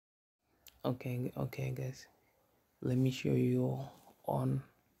Okay guys, let me show you on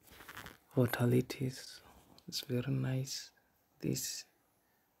volatilities. It's very nice, these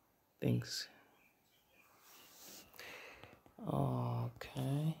things.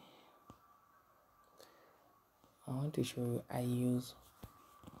 Okay, I want to show you. I use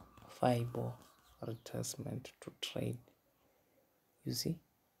Fibo retracement to trade. You see,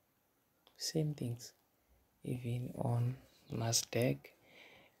 same things even on Nasdaq.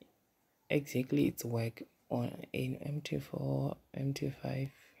 Exactly, it's work on in MT4,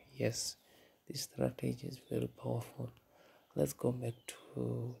 MT5. Yes, this strategy is very powerful. Let's go back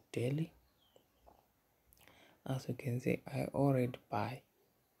to daily. As you can see, I already buy.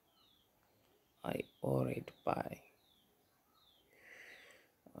 I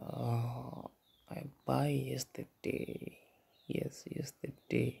buy yesterday. Yes,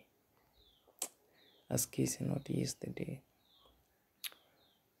 yesterday. As case not yesterday.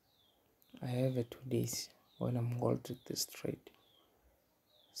 I have a 2 days when I'm holding this trade.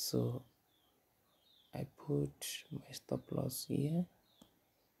 So I put my stop loss here.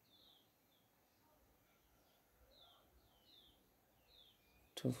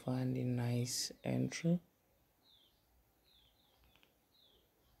 To find a nice entry,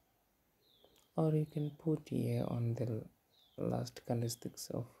 or you can put here on the last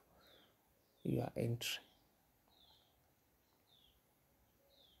candlesticks of your entry.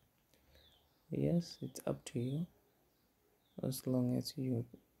 Yes, it's up to you, as long as you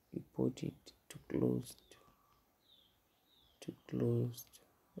put it to closed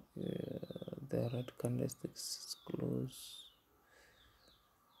the red candlesticks is close.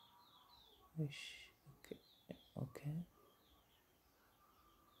 Okay,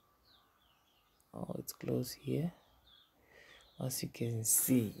 oh, it's close here. As you can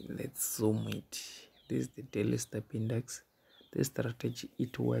see, let's zoom it. This is the daily step index. This strategy,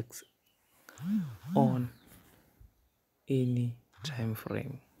 it works on any time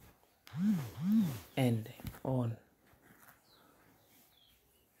frame and on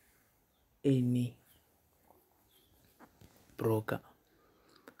any broker.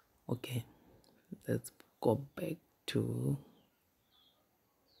 Okay, let's go back to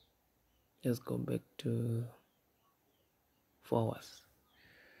 4 hours.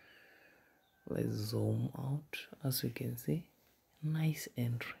 Let's zoom out. As you can see, nice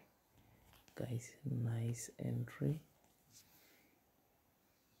entry guys, nice entry.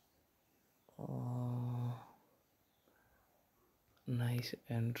 Nice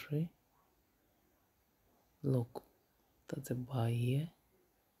entry. Look, that's a buy here,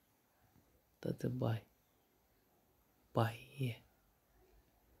 that's a buy here.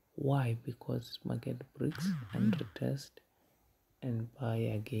 Why? Because market breaks and retest and buy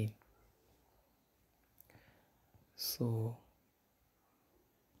again. So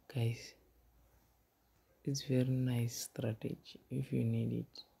guys, it's very nice strategy. If you need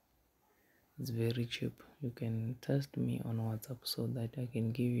it, it's very cheap. You can text me on WhatsApp so that I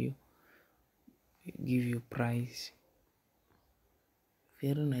can give you price.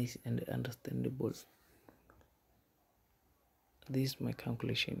 Very nice and understandable. This is my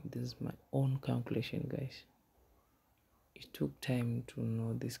calculation. This is my own calculation, guys. It took time to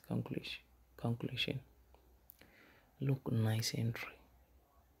know this calculation. Look, nice entry.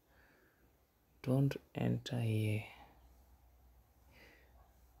 Don't enter here.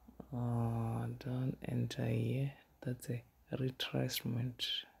 Don't enter here. That's a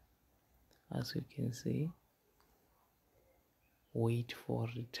retracement. As you can see, wait for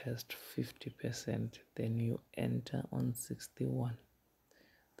retest 50%, then you enter on 61.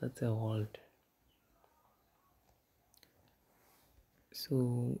 That's a hold.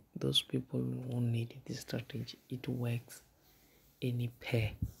 So those people who need this strategy, it works any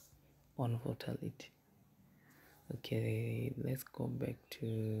pair on volatility. Okay, let's go back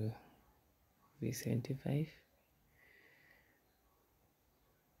to V75.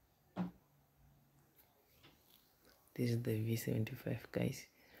 This is the V75, guys.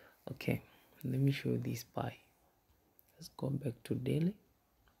 Okay, let me show you this buy. Let's go back to daily.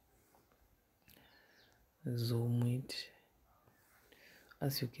 Zoom it.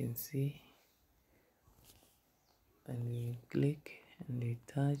 As you can see, and we click and we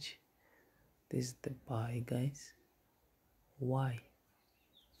touch. This is the buy, guys. Why?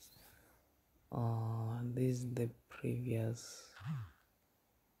 This is the previous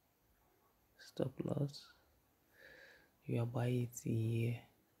stop loss. Your buy is here.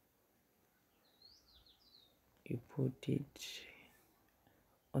 You put it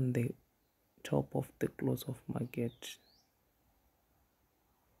on the top of the close of market.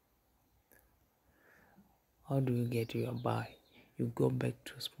 How do you get your buy? you go back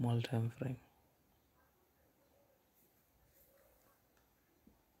to small time frame.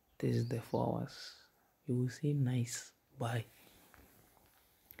 This is the 4 hours. You will see nice buy.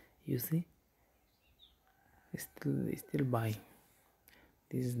 You see, it's still buying.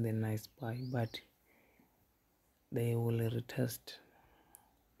 This is the nice buy, but they will retest.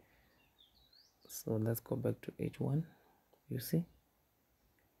 So let's go back to H1. You see,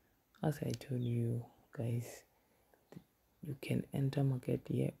 as I told you guys, you can enter market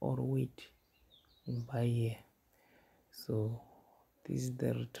here or wait and buy here. So this is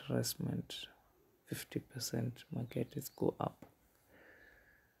the retracement. 50% market is go up.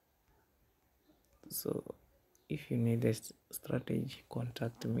 So if you need a strategy,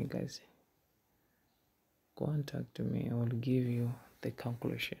 contact me, guys. Contact me. I will give you the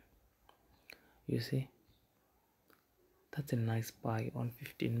conclusion. You see, that's a nice buy on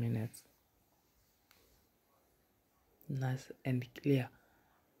 15 minutes. Nice and clear.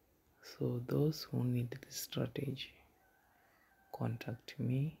 So those who need this strategy, contact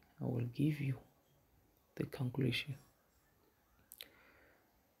me. I will give you the conclusion.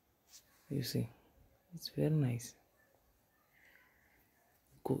 You see, it's very nice.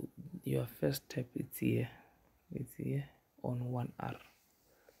 Go, your first step is here. It's here on 1 hour.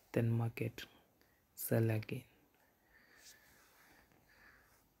 Then market, sell again.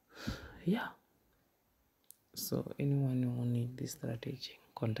 Yeah. So anyone who need this strategy,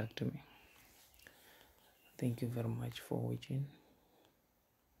 contact me. Thank you very much for watching.